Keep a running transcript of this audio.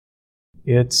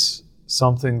it's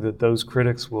something that those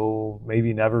critics will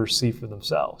maybe never see for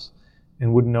themselves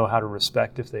and wouldn't know how to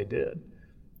respect if they did,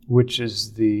 which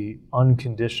is the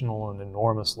unconditional and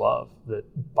enormous love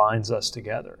that binds us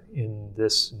together in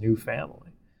this new family.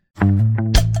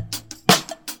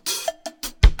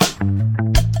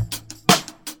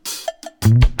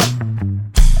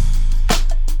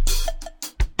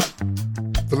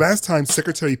 The last time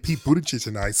Secretary Pete Buttigieg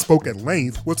and I spoke at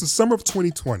length was the summer of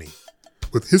 2020.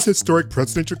 With his historic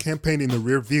presidential campaign in the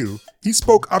rear view, he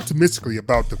spoke optimistically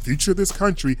about the future of this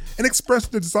country and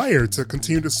expressed the desire to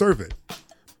continue to serve it.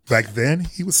 Back then,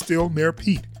 he was still Mayor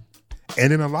Pete,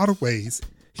 and in a lot of ways,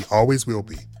 he always will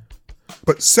be.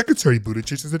 But Secretary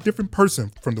Buttigieg is a different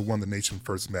person from the one the nation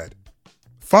first met.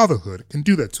 Fatherhood can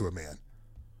do that to a man.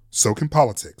 So can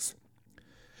politics.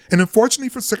 And unfortunately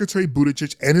for Secretary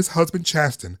Buttigieg and his husband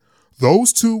Chasten,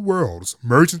 those two worlds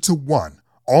merged into one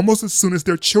almost as soon as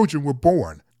their children were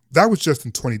born. That was just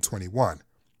in 2021.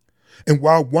 And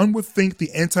while one would think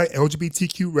the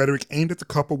anti-LGBTQ rhetoric aimed at the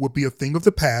couple would be a thing of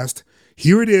the past,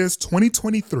 here it is,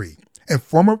 2023, and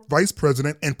former Vice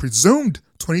President and presumed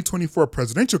 2024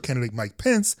 presidential candidate Mike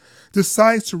Pence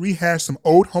decides to rehash some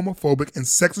old homophobic and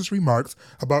sexist remarks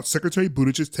about Secretary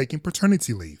Buttigieg taking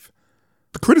paternity leave.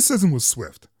 The criticism was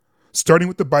swift, starting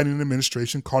with the Biden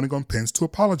administration calling on Pence to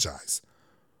apologize.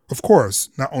 Of course,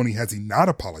 not only has he not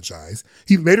apologized,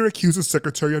 he later accused the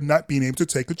secretary of not being able to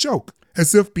take a joke,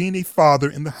 as if being a father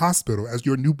in the hospital as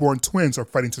your newborn twins are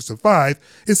fighting to survive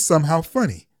is somehow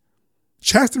funny.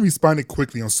 Chasten responded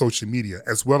quickly on social media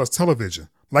as well as television,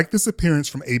 like this appearance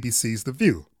from ABC's The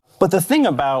View. But the thing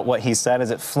about what he said is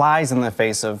it flies in the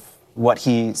face of what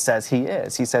he says he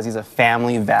is. He says he's a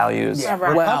family values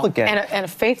Republican. And a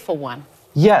faithful one.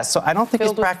 Yes, so I don't think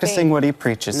Filled he's practicing what he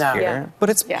preaches here, but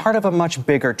it's part of a much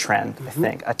bigger trend, I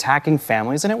think, attacking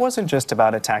families. And it wasn't just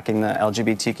about attacking the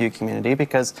LGBTQ community,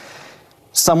 because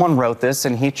someone wrote this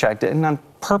and he checked it and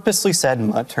purposely said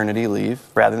maternity leave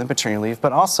rather than paternity leave,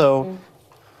 but also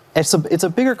it's a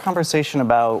bigger conversation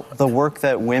about the work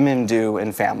that women do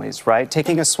in families, right?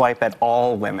 Taking a swipe at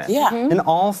all women in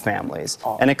all families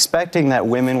and expecting that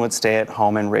women would stay at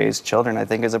home and raise children, I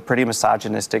think is a pretty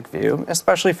misogynistic view,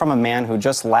 especially from a man who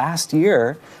just last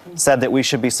year said that we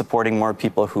should be supporting more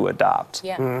people who adopt.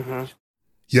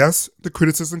 Yes, the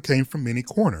criticism came from many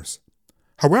corners.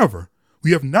 However,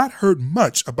 we have not heard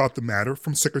much about the matter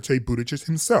from Secretary Buttigieg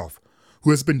himself,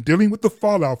 who has been dealing with the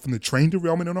fallout from the train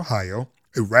derailment in Ohio,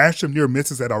 a rash of near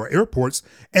misses at our airports,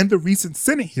 and the recent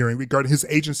Senate hearing regarding his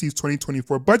agency's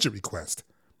 2024 budget request.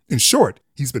 In short,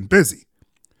 he's been busy.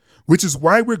 Which is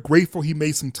why we're grateful he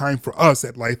made some time for us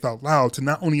at Life Out Loud to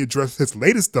not only address his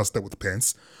latest dust-up with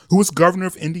Pence, who was governor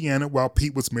of Indiana while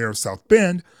Pete was mayor of South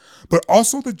Bend, but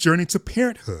also the journey to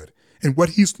parenthood and what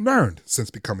he's learned since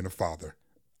becoming a father.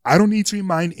 I don't need to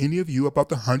remind any of you about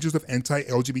the hundreds of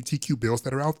anti-LGBTQ bills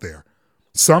that are out there.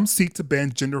 Some seek to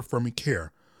ban gender-affirming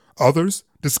care. Others,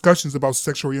 discussions about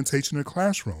sexual orientation in the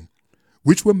classroom,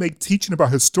 which will make teaching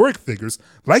about historic figures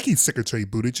like Secretary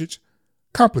Buttigieg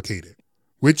complicated,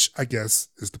 which I guess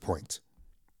is the point.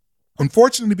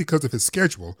 Unfortunately, because of his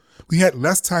schedule, we had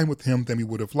less time with him than we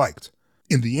would have liked.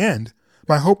 In the end,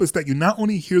 my hope is that you not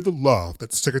only hear the love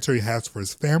that the Secretary has for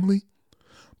his family,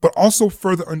 but also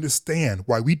further understand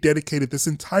why we dedicated this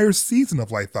entire season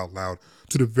of Life Out Loud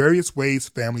to the various ways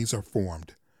families are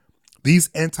formed.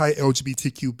 These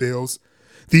anti-LGBTQ bills,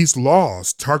 these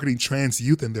laws targeting trans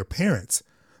youth and their parents,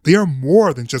 they are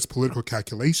more than just political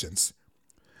calculations.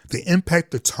 They impact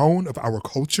the tone of our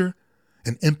culture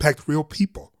and impact real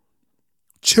people.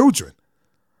 Children,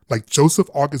 like Joseph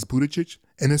August Buttigieg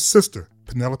and his sister,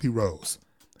 Penelope Rose.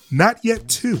 Not yet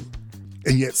two,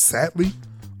 and yet sadly,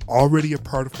 already a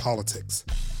part of politics,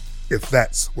 if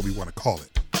that's what we want to call it.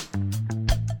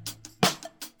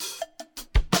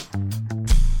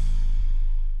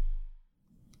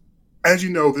 As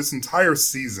you know, this entire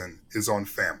season is on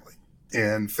family,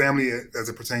 and family as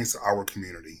it pertains to our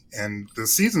community. And the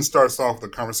season starts off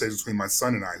with a conversation between my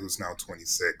son and I, who's now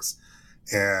 26.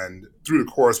 And through the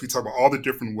course, we talk about all the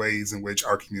different ways in which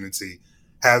our community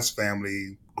has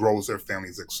family, grows their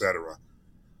families, etc.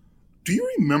 Do you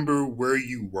remember where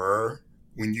you were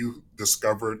when you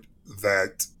discovered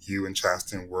that you and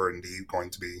Chasten were indeed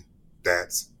going to be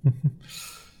dads?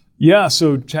 Yeah,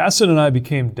 so Chasten and I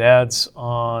became dads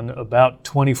on about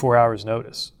 24 hours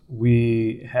notice.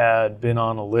 We had been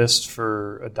on a list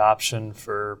for adoption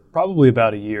for probably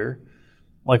about a year.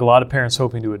 Like a lot of parents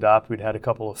hoping to adopt, we'd had a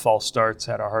couple of false starts,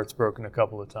 had our hearts broken a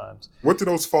couple of times. What do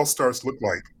those false starts look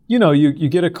like? You know, you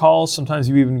get a call, sometimes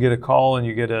you even get a call and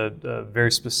you get a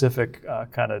very specific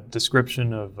kind of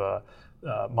description of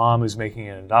mom who's making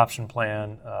an adoption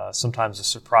plan, sometimes a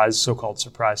surprise, so-called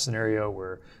surprise scenario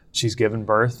where she's given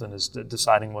birth and is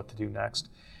deciding what to do next.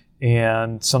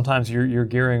 And sometimes you're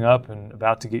gearing up and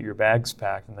about to get your bags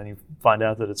packed, and then you find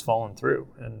out that it's fallen through.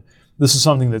 And this is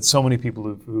something that so many people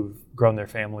who've grown their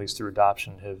families through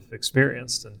adoption have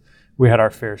experienced, and we had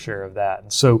our fair share of that.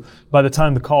 And so by the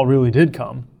time the call really did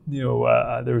come,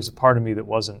 there was a part of me that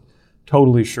wasn't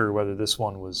totally sure whether this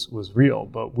one was real.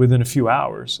 But within a few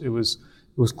hours, it was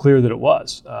clear that it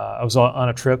was. I was on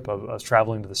a trip. I was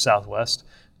traveling to the Southwest,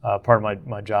 part of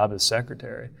my job as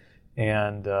secretary.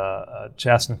 And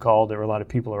Chasten called. There were a lot of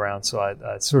people around, so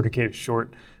I sort of gave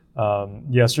short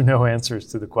yes or no answers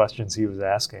to the questions he was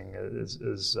asking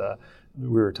as we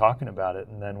were talking about it.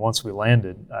 And then once we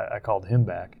landed, I called him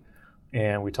back,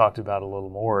 and we talked about it a little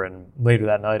more. And later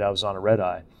that night, I was on a red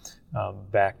eye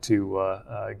back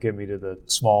to get me to the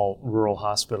small rural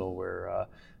hospital where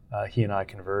he and I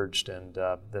converged. And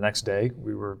the next day,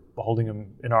 we were holding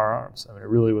him in our arms. I mean, it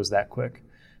really was that quick.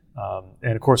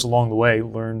 And of course, along the way,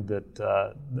 learned that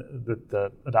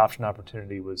the adoption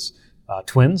opportunity was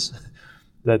twins,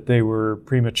 that they were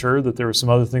premature, that there were some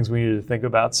other things we needed to think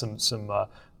about, some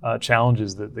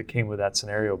challenges that came with that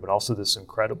scenario, but also this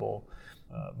incredible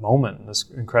moment, this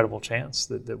incredible chance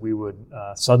that we would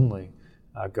suddenly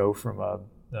go from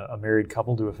a married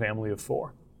couple to a family of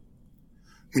 4.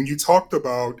 When you talked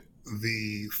about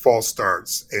the false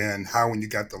starts and how when you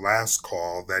got the last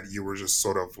call that you were just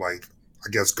sort of like, I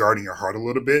guess, guarding your heart a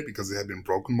little bit because it had been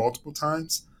broken multiple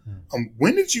times.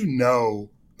 When did you know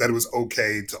that it was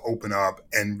okay to open up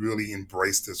and really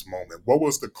embrace this moment? What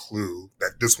was the clue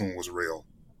that this one was real?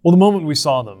 Well, the moment we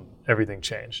saw them, everything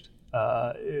changed.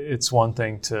 It's one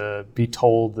thing to be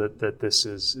told that this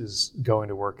is going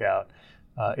to work out.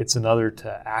 It's another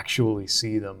to actually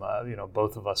see them.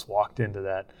 Both of us walked into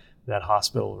that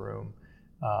hospital room.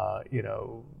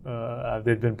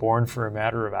 They'd been born for a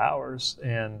matter of hours,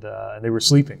 and they were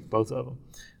sleeping, both of them.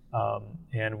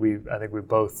 And I think we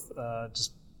both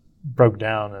just broke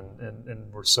down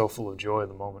and were so full of joy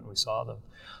the moment we saw them.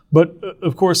 But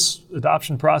of course,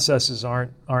 adoption processes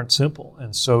aren't simple,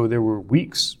 and so there were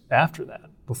weeks after that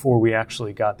before we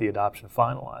actually got the adoption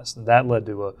finalized, and that led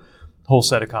to a whole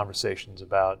set of conversations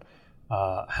about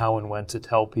how and when to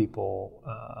tell people.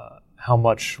 How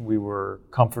much we were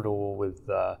comfortable with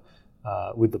the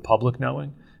public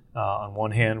knowing. On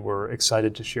one hand, we're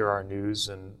excited to share our news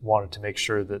and wanted to make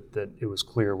sure that it was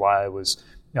clear why I was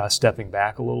stepping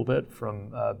back a little bit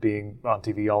from being on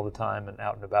TV all the time and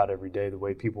out and about every day the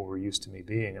way people were used to me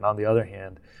being. And on the other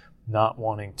hand, not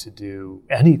wanting to do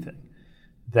anything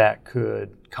that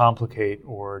could complicate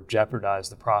or jeopardize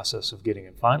the process of getting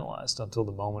it finalized until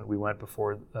the moment we went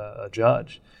before a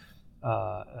judge.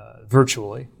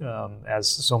 Virtually, as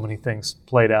so many things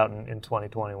played out in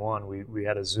 2021. We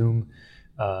had a Zoom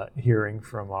hearing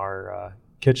from our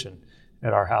kitchen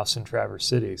at our house in Traverse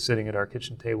City, sitting at our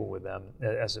kitchen table with them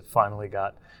as it finally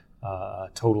got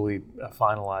totally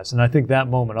finalized. And I think that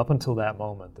moment, up until that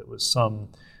moment, that was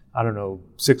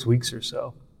 6 weeks or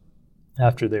so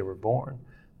after they were born,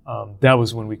 that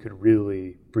was when we could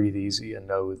really breathe easy and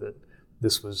know that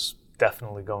this was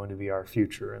definitely going to be our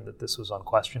future, and that this was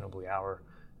unquestionably our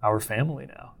family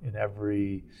now in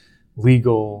every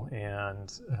legal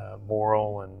and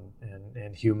moral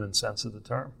and human sense of the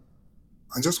term.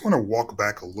 I just want to walk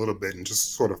back a little bit and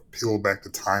just sort of peel back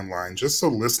the timeline, just so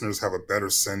listeners have a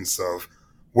better sense of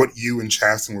what you and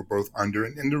Chasten were both under,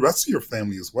 and the rest of your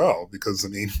family as well. Because, I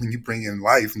mean, when you bring in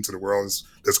life into the world,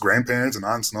 there's grandparents and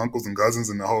aunts and uncles and cousins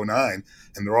and the whole nine,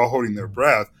 and they're all holding their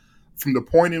breath. From the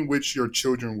point in which your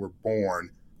children were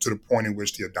born to the point in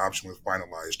which the adoption was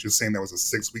finalized, you're saying that was a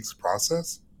 6 weeks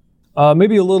process?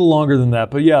 Maybe a little longer than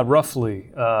that, but yeah,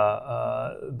 roughly.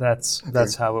 That's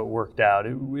how it worked out.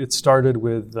 It started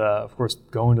with, of course,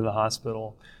 going to the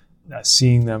hospital,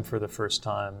 seeing them for the first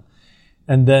time,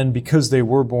 and then because they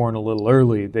were born a little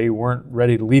early, they weren't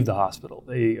ready to leave the hospital.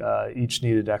 They each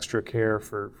needed extra care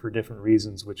for different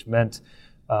reasons, which meant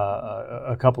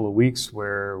a couple of weeks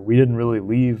where we didn't really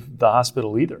leave the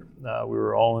hospital either. We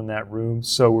were all in that room.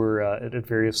 So were at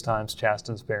various times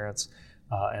Chasten's parents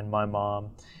and my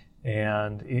mom.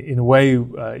 And in a way,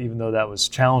 even though that was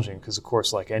challenging, because of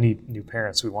course, like any new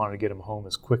parents, we wanted to get them home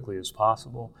as quickly as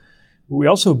possible. We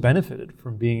also benefited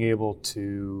from being able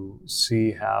to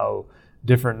see how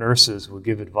different nurses would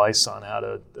give advice on how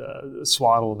to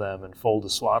swaddle them and fold a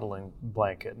swaddling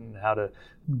blanket, and how to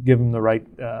give them the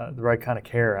right kind of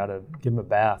care, how to give them a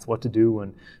bath, what to do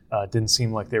when it didn't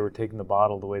seem like they were taking the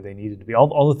bottle the way they needed to be.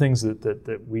 All the things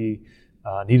that we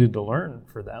needed to learn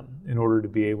for them in order to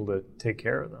be able to take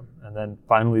care of them. And then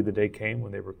finally the day came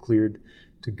when they were cleared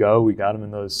go. We got them in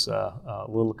those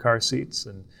little car seats,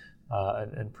 and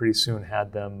pretty soon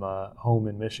had them home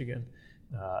in Michigan.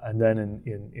 And then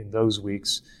in those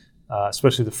weeks,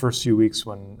 especially the first few weeks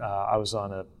when I was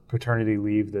on a paternity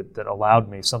leave that allowed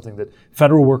me something that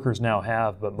federal workers now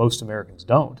have, but most Americans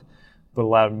don't, but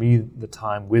allowed me the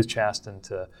time with Chasten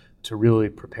to really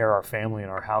prepare our family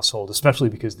and our household, especially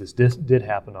because this did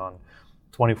happen on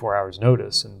 24 hours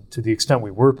notice. And to the extent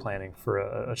we were planning for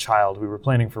a child, we were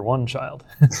planning for one child.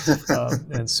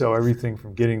 And so everything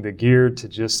from getting the gear to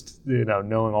just,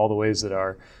 knowing all the ways that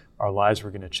our lives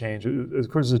were going to change. Of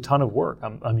course, it's a ton of work.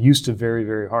 I'm used to very,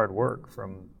 very hard work,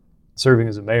 from serving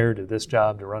as a mayor to this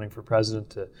job to running for president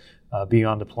to being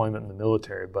on deployment in the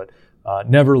military, but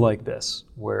never like this,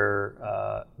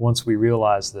 where once we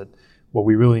realized that what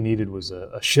we really needed was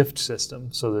a shift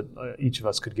system so that each of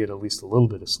us could get at least a little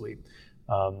bit of sleep.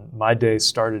 My day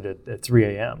started at 3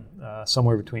 a.m.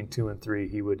 Somewhere between 2 and 3,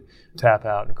 he would tap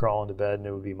out and crawl into bed, and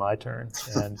it would be my turn.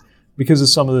 And because of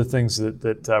some of the things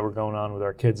that were going on with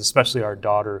our kids, especially our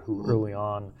daughter, who early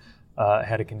on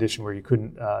had a condition where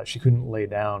she couldn't lay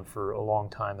down for a long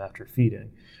time after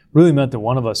feeding, really meant that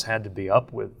one of us had to be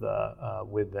up with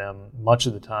them much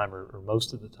of the time or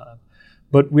most of the time.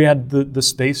 But we had the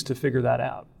space to figure that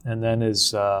out. And then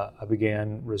as I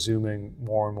began resuming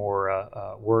more and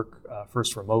more work,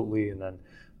 first remotely and then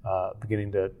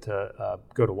beginning to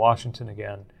go to Washington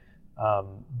again,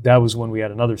 that was when we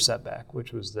had another setback,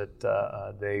 which was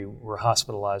that they were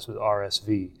hospitalized with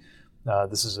RSV.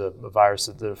 This is a virus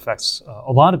that affects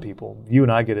a lot of people. You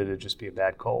and I get it, it'd just be a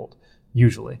bad cold,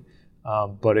 usually.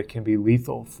 But it can be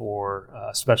lethal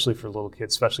especially for little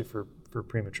kids, especially for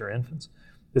premature infants.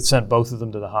 It sent both of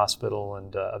them to the hospital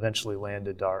and eventually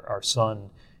landed our son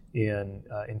in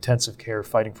intensive care,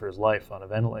 fighting for his life on a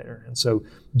ventilator. And so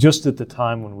just at the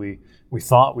time when we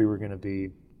thought we were going to be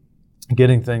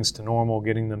getting things to normal,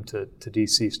 getting them to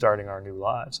DC, starting our new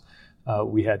lives,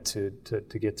 we had to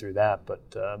get through that.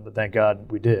 But thank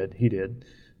God we did. He did,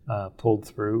 pulled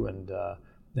through,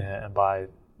 and by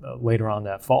later on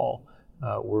that fall,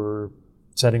 we're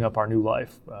setting up our new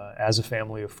life as a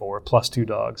family of 4 plus 2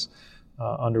 dogs.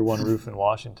 Under one roof in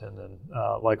Washington,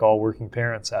 and like all working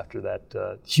parents, after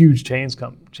that huge change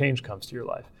comes to your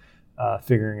life,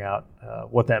 figuring out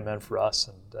what that meant for us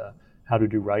and how to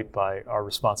do right by our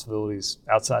responsibilities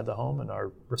outside the home and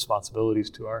our responsibilities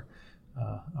to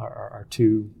our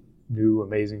 2 new,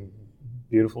 amazing,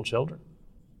 beautiful children.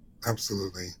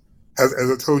 Absolutely. As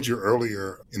I told you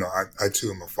earlier, I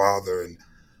too am a father, and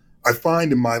I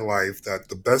find in my life that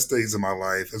the best days of my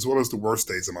life, as well as the worst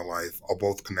days of my life, are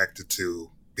both connected to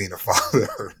being a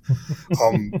father.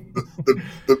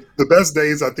 The best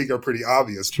days, I think, are pretty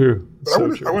obvious. True.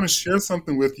 But I want to share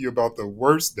something with you about the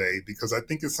worst day, because I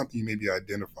think it's something you maybe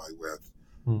identify with.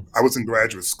 I was in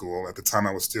graduate school. At the time,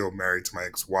 I was still married to my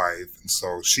ex-wife, and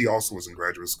so she also was in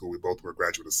graduate school. We both were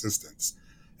graduate assistants.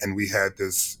 And we had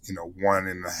this,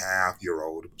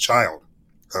 1.5-year-old child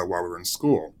while we were in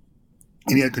school.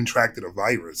 And he had contracted a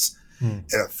virus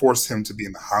that forced him to be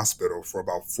in the hospital for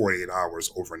about 48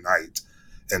 hours overnight.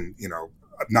 And,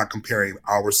 not comparing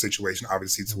our situation,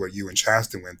 obviously, to what you and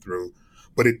Chasten went through,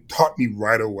 but it taught me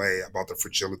right away about the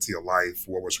fragility of life,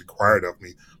 what was required of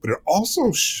me. But it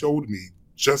also showed me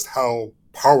just how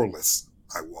powerless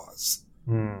I was.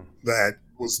 That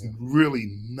was really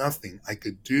nothing I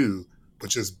could do but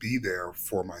just be there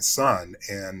for my son.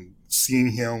 And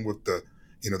seeing him with the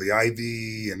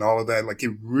IV and all of that, like,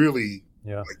 it really,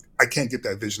 I can't get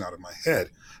that vision out of my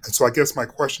head. And so I guess my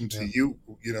question to you,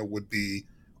 would be,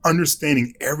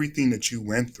 understanding everything that you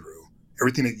went through,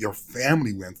 everything that your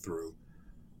family went through,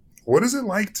 what is it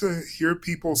like to hear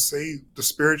people say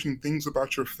disparaging things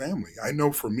about your family? I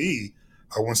know for me,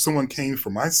 when someone came for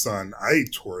my son, I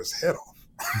tore his head off.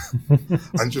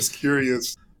 I'm just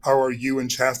curious, how are you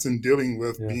and Chasten dealing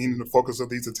with being the focus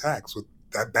of these attacks with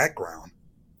that background?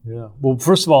 Yeah. Well,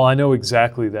 first of all, I know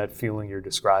exactly that feeling you're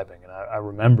describing, and I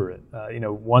remember it.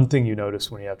 One thing you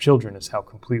notice when you have children is how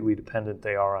completely dependent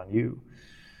they are on you.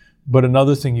 But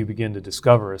another thing you begin to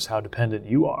discover is how dependent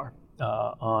you are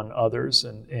on others,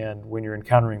 and when you're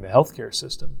encountering the healthcare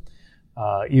system,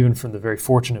 even from the very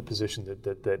fortunate position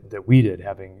that we did,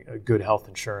 having a good health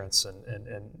insurance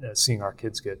and seeing our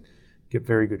kids get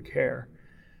very good care.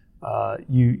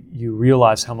 You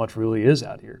realize how much really is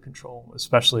out of your control,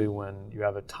 especially when you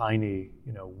have a tiny,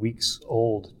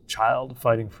 weeks-old child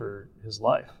fighting for his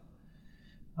life.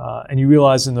 And you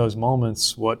realize in those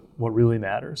moments what really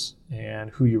matters and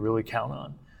who you really count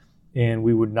on. And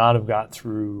we would not have got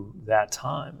through that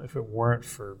time if it weren't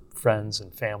for friends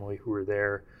and family who were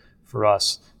there for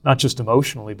us, not just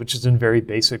emotionally, but just in very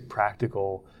basic,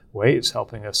 practical ways,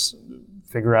 helping us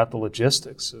figure out the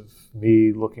logistics of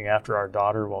me looking after our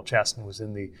daughter while Chasten was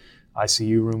in the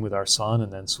ICU room with our son,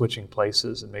 and then switching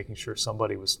places and making sure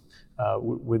somebody was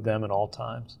with them at all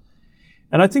times.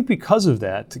 And I think because of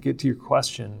that, to get to your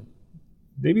question,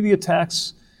 maybe the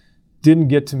attacks didn't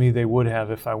get to me they would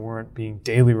have if I weren't being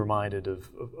daily reminded of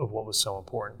what was so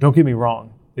important. Don't get me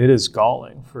wrong, it is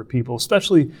galling for people,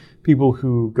 especially people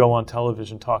who go on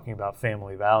television talking about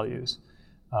family values.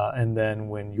 And then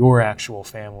when your actual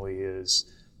family is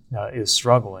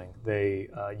struggling, they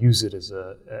use it as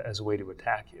a way to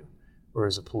attack you or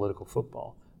as a political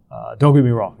football. Don't get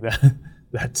me wrong,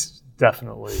 that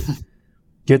definitely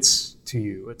gets to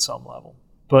you at some level.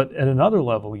 But at another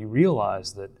level, you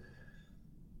realize that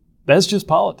that's just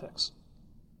politics.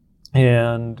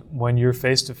 And when you're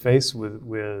face to face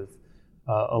with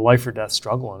a life or death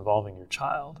struggle involving your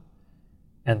child,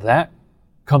 and that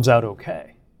comes out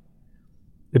okay,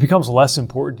 it becomes less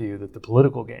important to you that the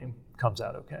political game comes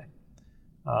out okay.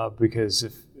 Because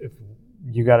if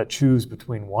you got to choose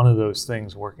between one of those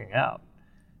things working out,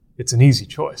 it's an easy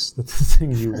choice. The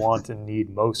thing you want and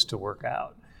need most to work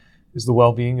out is the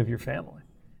well-being of your family.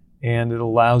 And it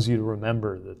allows you to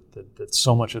remember that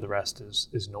so much of the rest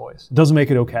is noise. It doesn't make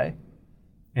it okay.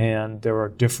 And there are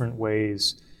different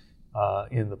ways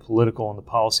in the political and the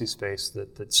policy space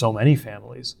that so many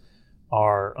families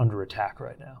are under attack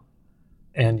right now.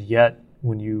 And yet,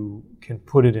 when you can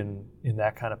put it in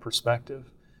that kind of perspective,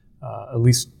 at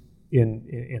least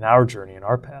in our journey, in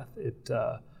our path, it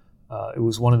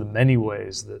was one of the many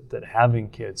ways that having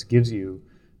kids gives you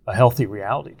a healthy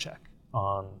reality check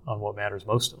on what matters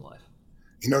most in life.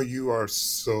 You are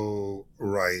so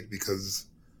right, because,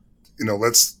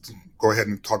 let's go ahead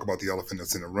and talk about the elephant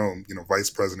that's in the room. Vice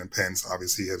President Pence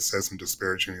obviously has said some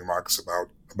disparaging remarks about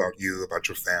you, about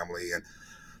your family, and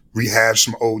rehashed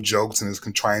some old jokes, and is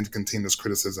trying to continue this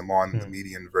criticism on the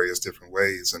media in various different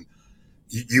ways. And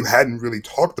you hadn't really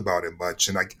talked about it much.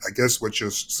 And I guess what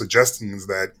you're suggesting is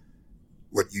that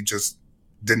what you just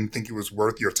didn't think it was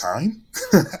worth your time,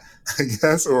 I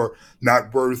guess, or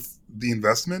not worth the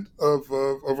investment of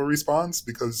a response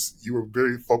because you were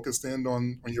very focused in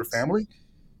on your family?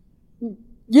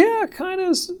 Yeah, kind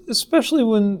of, especially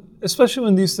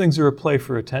when these things are a play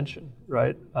for attention,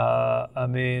 right?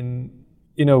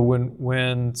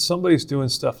 When somebody's doing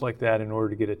stuff like that in order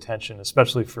to get attention,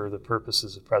 especially for the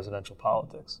purposes of presidential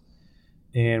politics,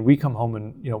 and we come home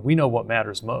and we know what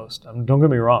matters most. Don't get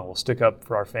me wrong, we'll stick up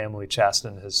for our family.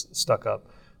 Chasten has stuck up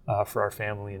for our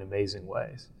family in amazing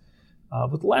ways.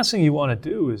 But the last thing you want to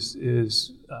do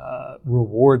is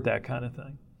reward that kind of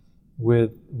thing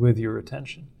with your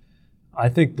attention. I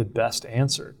think the best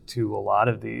answer to a lot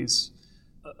of these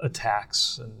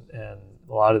attacks and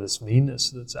a lot of this meanness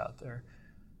that's out there,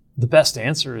 the best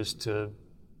answer is to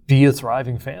be a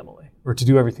thriving family, or to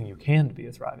do everything you can to be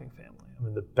a thriving family.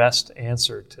 The best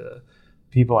answer to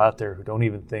people out there who don't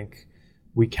even think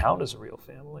we count as a real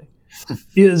family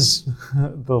is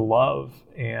the love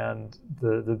and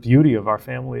the beauty of our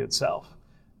family itself.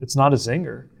 It's not a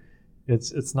zinger.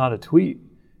 It's not a tweet.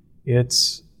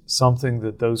 It's something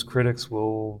that those critics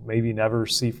will maybe never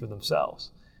see for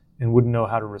themselves and wouldn't know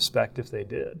how to respect if they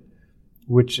did,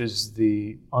 which is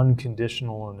the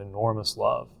unconditional and enormous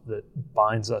love that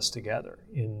binds us together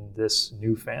in this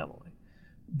new family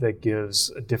that gives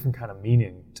a different kind of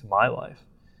meaning to my life.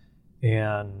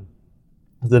 And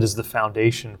that is the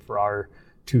foundation for our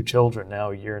two children,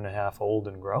 now a year and a half old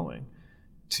and growing,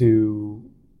 to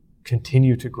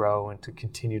continue to grow and to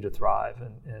continue to thrive.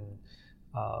 And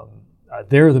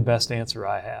they're the best answer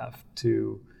I have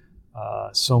to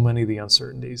so many of the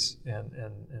uncertainties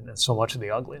and so much of the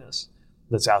ugliness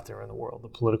that's out there in the world, the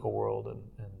political world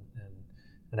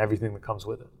and everything that comes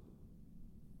with it.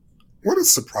 What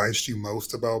has surprised you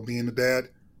most about being a dad?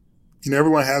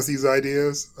 Everyone has these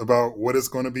ideas about what it's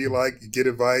going to be like. You get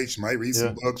advice, you might read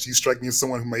some books. You strike me as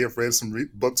someone who may have read some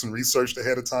books and researched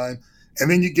ahead of time, and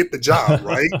then you get the job,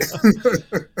 right?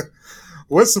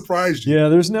 What surprised you? Yeah,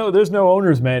 there's no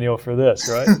owner's manual for this,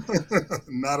 right?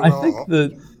 Not at all. I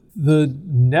think the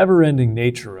never-ending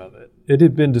nature of it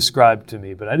had been described to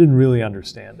me, but I didn't really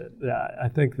understand it. I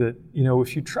think that,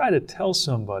 if you try to tell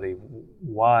somebody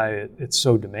why it's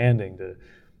so demanding to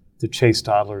chase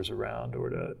toddlers around or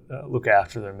to look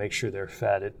after them, make sure they're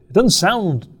fed, it doesn't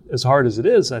sound as hard as it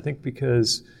is, I think,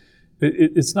 because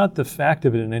it's not the fact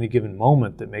of it in any given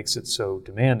moment that makes it so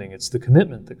demanding. It's the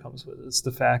commitment that comes with it. It's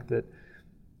the fact that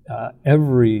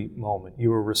every moment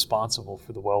you are responsible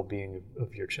for the well-being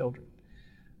of your children.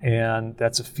 And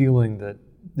that's a feeling that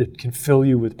can fill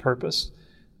you with purpose,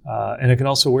 and it can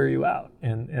also wear you out.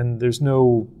 And there's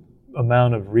no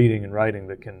amount of reading and writing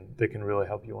that can really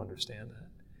help you understand that.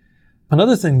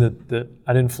 Another thing that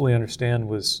I didn't fully understand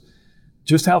was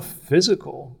just how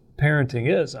physical parenting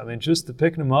is. I mean, just the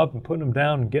picking them up and putting them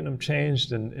down and getting them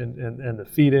changed and the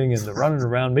feeding and the running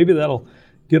around. Maybe that'll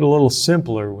get a little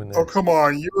simpler when they're... Oh, come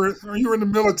on. You were in the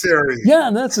military. Yeah,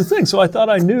 and that's the thing. So I thought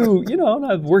I knew, and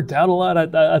I've worked out a lot.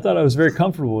 I thought I was very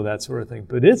comfortable with that sort of thing.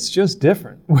 But it's just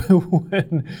different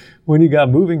when you got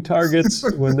moving targets,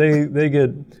 when they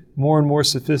get more and more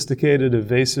sophisticated,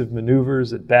 evasive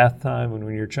maneuvers at bath time, and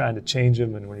when you're trying to change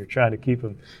them and when you're trying to keep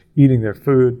them eating their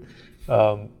food.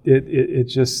 It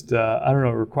just, I don't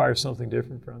know, it requires something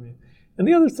different from you. And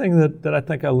the other thing that I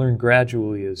think I learned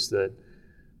gradually is that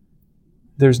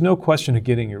there's no question of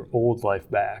getting your old life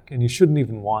back, and you shouldn't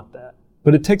even want that.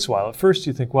 But it takes a while. At first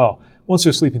you think, well, once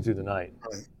they're sleeping through the night,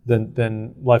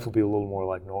 then life will be a little more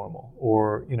like normal.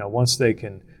 Or, once they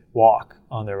can walk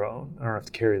on their own, I don't have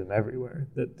to carry them everywhere,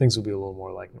 that things will be a little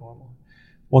more like normal.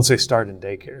 Once they start in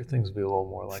daycare, things will be a little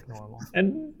more like normal.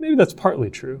 And maybe that's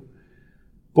partly true.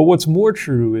 But what's more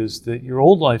true is that your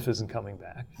old life isn't coming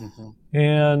back. Mm-hmm.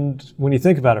 And when you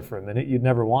think about it for a minute, you'd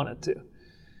never want it to.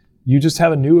 You just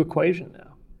have a new equation now.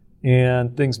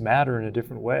 And things matter in a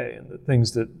different way. And the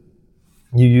things that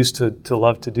you used to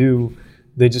love to do,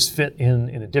 they just fit in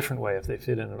a different way if they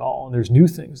fit in at all. And there's new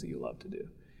things that you love to do.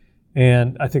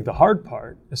 And I think the hard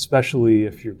part, especially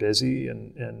if you're busy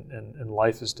and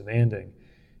life is demanding,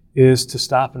 is to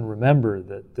stop and remember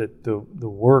that the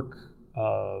work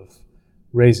of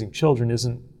raising children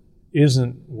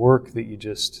isn't work that you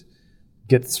just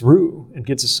get through and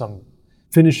get to some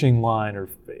finishing line or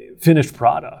finished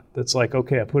product that's like,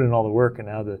 okay, I put in all the work and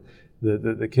now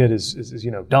the kid is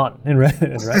done and ready.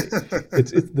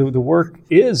 It's the work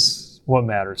is what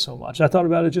matters so much. I thought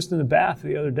about it just in the bath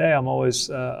the other day. I'm always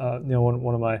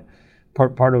one of my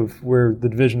part of where the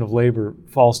division of labor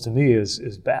falls to me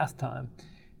is bath time.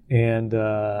 And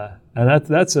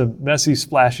that's a messy,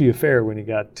 splashy affair when you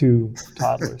got two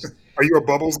toddlers. Are you a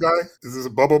bubbles guy? Is this a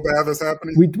bubble bath that's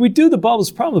happening? We do the bubbles.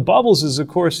 The problem with bubbles is, of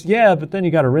course, but then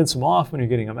you got to rinse them off when you're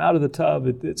getting them out of the tub.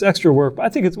 It's extra work,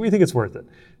 but we think it's worth it.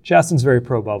 Chasten's very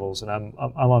pro bubbles, and I'm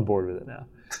on board with it now.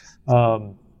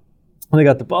 When they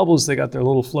got the bubbles, they got their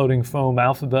little floating foam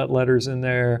alphabet letters in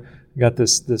there. You got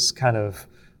this kind of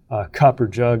cup or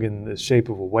jug in the shape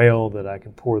of a whale that I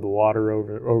can pour the water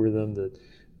over them to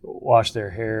wash their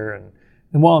hair. And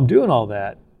while I'm doing all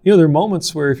that, there are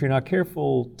moments where if you're not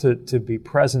careful to be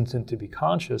present and to be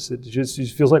conscious, it just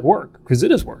feels like work, because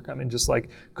it is work. I mean, just like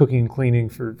cooking and cleaning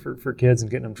for kids and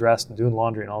getting them dressed and doing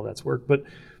laundry and all that's work. But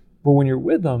when you're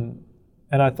with them,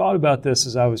 and I thought about this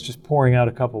as I was just pouring out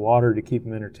a cup of water to keep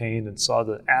them entertained and saw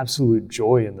the absolute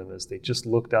joy in them as they just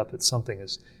looked up at something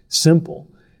as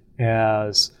simple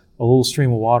as a little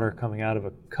stream of water coming out of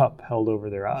a cup held over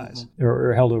their eyes,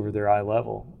 or held over their eye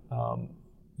level.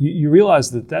 You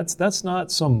realize that that's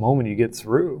not some moment you get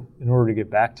through in order to get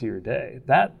back to your day.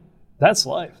 That's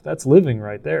life. That's living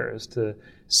right there, is to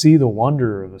see the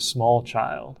wonder of a small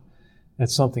child at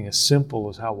something as simple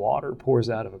as how water pours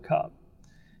out of a cup,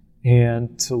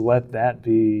 and to let that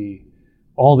be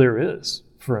all there is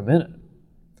for a minute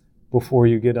before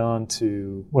you get on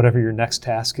to whatever your next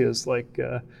task is, like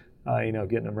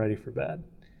getting them ready for bed.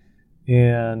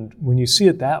 And when you see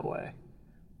it that way,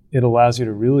 it allows you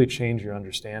to really change your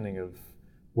understanding of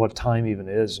what time even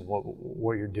is and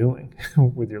what you're doing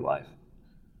with your life.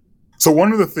 So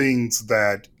one of the things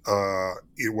that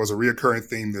it was a reoccurring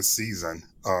theme this season,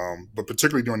 but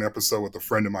particularly during the episode with a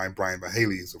friend of mine, Brian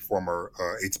Mahaley, who's a former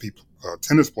ATP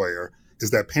tennis player,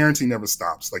 is that parenting never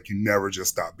stops. Like, you never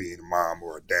just stop being a mom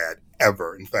or a dad,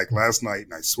 ever. In fact, last night,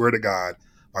 and I swear to God,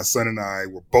 my son and I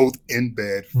were both in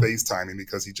bed FaceTiming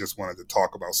because he just wanted to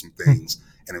talk about some things.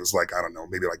 And it was like, I don't know,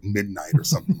 maybe like midnight or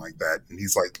something like that. And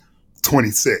he's like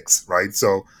 26, right?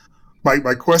 So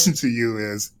my question to you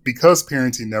is, because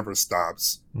parenting never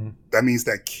stops, that means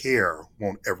that care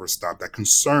won't ever stop. That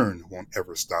concern won't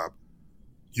ever stop.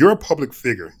 You're a public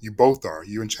figure. You both are.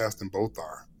 You and Chasten both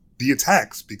are. The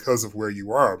attacks, because of where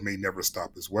you are, may never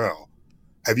stop as well.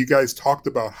 Have you guys talked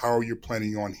about how you're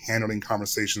planning on handling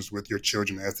conversations with your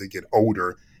children as they get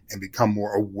older and become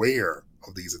more aware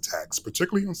of these attacks,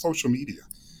 particularly on social media?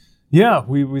 Yeah,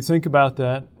 we think about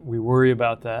that. We worry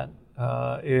about that.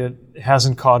 It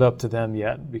hasn't caught up to them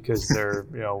yet because they're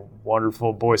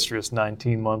wonderful, boisterous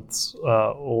 19 months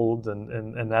old,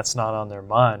 and that's not on their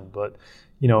mind. But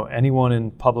anyone in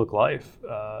public life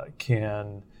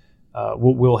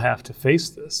will have to face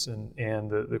this,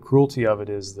 and the cruelty of it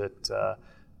is that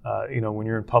when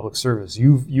you're in public service,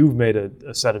 you've made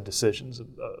a set of decisions,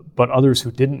 but others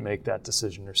who didn't make that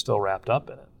decision are still wrapped up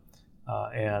in it.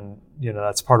 And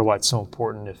that's part of why it's so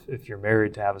important if you're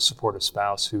married to have a supportive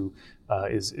spouse who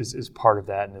is part of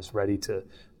that and is ready to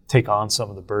take on some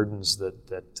of the burdens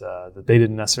that they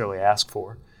didn't necessarily ask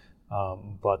for,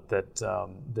 but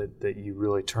that you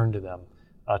really turn to them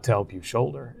to help you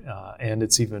shoulder. And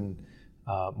it's even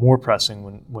more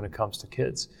pressing when it comes to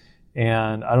kids.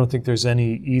 And I don't think there's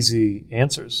any easy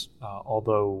answers,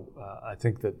 although I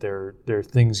think that there are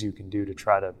things you can do to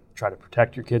try to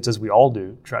protect your kids, as we all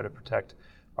do, try to protect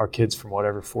our kids from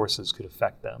whatever forces could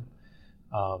affect them,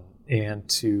 and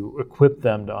to equip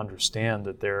them to understand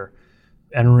that they're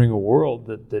entering a world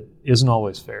that isn't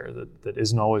always fair, that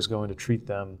isn't always going to treat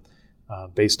them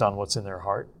based on what's in their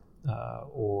heart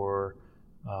or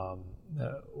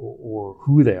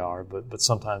who they are, but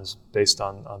sometimes based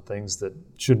on things that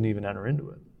shouldn't even enter into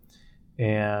it.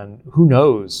 And who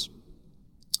knows,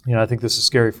 I think this is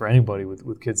scary for anybody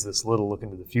with kids this little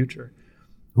looking to the future.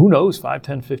 Who knows 5,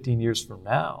 10, 15 years from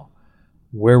now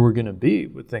where we're going to be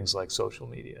with things like social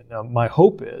media. Now, my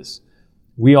hope is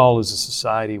we all as a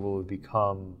society will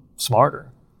become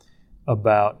smarter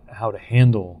about how to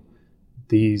handle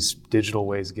these digital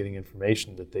ways of getting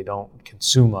information, that they don't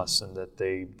consume us and that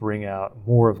they bring out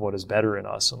more of what is better in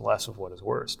us and less of what is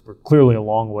worst. We're clearly a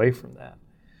long way from that.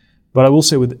 But I will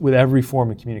say with every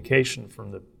form of communication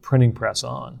from the printing press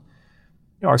on,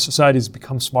 our society has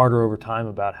become smarter over time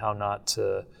about how not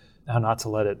to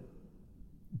let it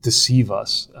deceive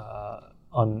us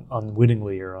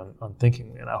unwittingly or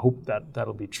unthinkingly, and I hope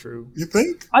that'll be true. You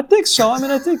think? I think so.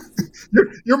 I think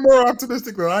you're more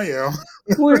optimistic than I am.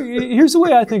 Well, here's the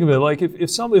way I think of it. Like if it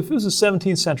was the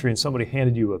 17th century and somebody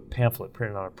handed you a pamphlet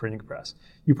printed on a printing press,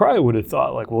 you probably would have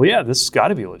thought like, well, yeah, this has got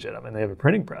to be legit. They have a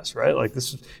printing press, right? Like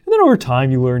this, and then over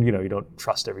time you learn, you don't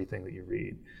trust everything that you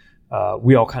read.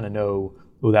 We all kind of know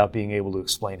without being able to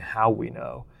explain how we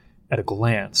know at a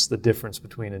glance the difference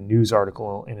between a news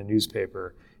article in a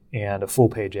newspaper and a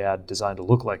full-page ad designed to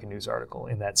look like a news article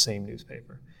in that same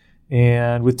newspaper.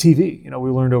 And with TV,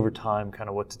 we learned over time kind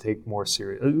of what to take more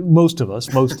serious. Most of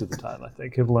the time, I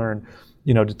think, have learned,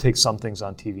 to take some things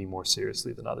on TV more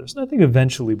seriously than others. And I think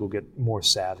eventually we'll get more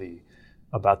savvy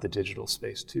about the digital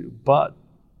space too. But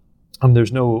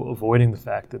there's no avoiding the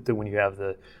fact that when you have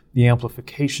the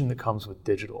amplification that comes with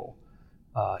digital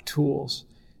tools,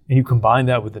 and you combine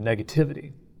that with the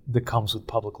negativity that comes with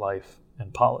public life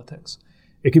and politics,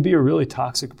 it could be a really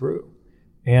toxic brew.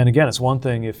 And again, it's one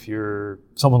thing if you're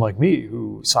someone like me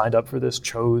who signed up for this,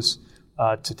 chose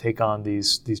to take on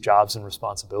these jobs and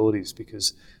responsibilities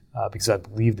because I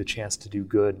believe the chance to do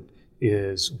good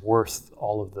is worth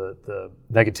all of the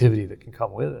negativity that can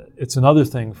come with it. It's another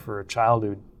thing for a child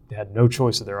who had no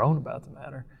choice of their own about the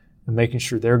matter and making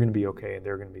sure they're going to be okay and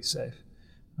they're going to be safe.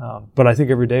 But I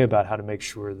think every day about how to make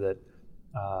sure that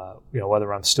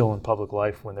whether I'm still in public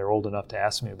life when they're old enough to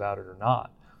ask me about it or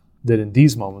not, that in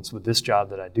these moments with this job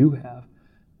that I do have,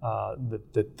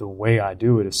 that the way I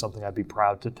do it is something I'd be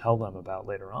proud to tell them about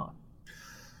later on.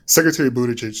 Secretary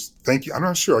Buttigieg, thank you. I'm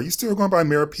not sure. Are you still going by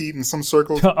Mayor Pete in some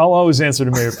circles? I'll always answer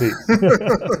to Mayor Pete.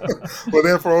 Well,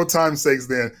 then for old time's sakes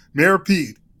then, Mayor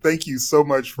Pete, thank you so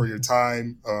much for your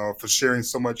time, for sharing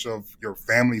so much of your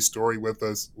family story with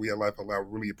us. We at Life Out Loud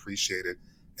really appreciate it.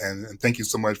 And thank you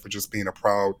so much for just being a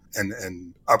proud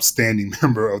and upstanding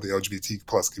member of the LGBT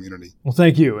plus community. Well,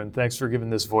 thank you. And thanks for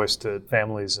giving this voice to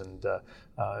families and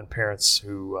parents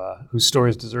whose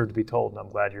stories deserve to be told. And I'm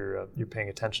glad you're paying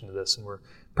attention to this. And we're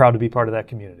proud to be part of that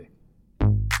community.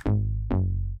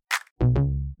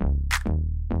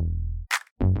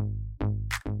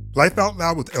 Life Out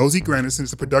Loud with LZ Granderson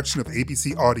is a production of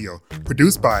ABC Audio,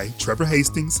 produced by Trevor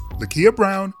Hastings, Lakia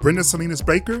Brown, Brenda Salinas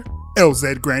Baker,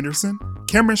 LZ Granderson,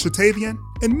 Cameron Shatavian,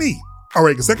 and me. Our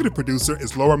executive producer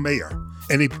is Laura Mayer.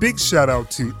 And a big shout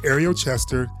out to Ariel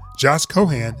Chester, Josh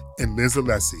Cohan, and Liz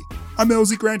Alessi. I'm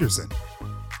LZ Granderson.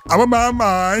 I'm a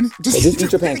mine. Just eat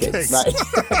your pancakes. Right.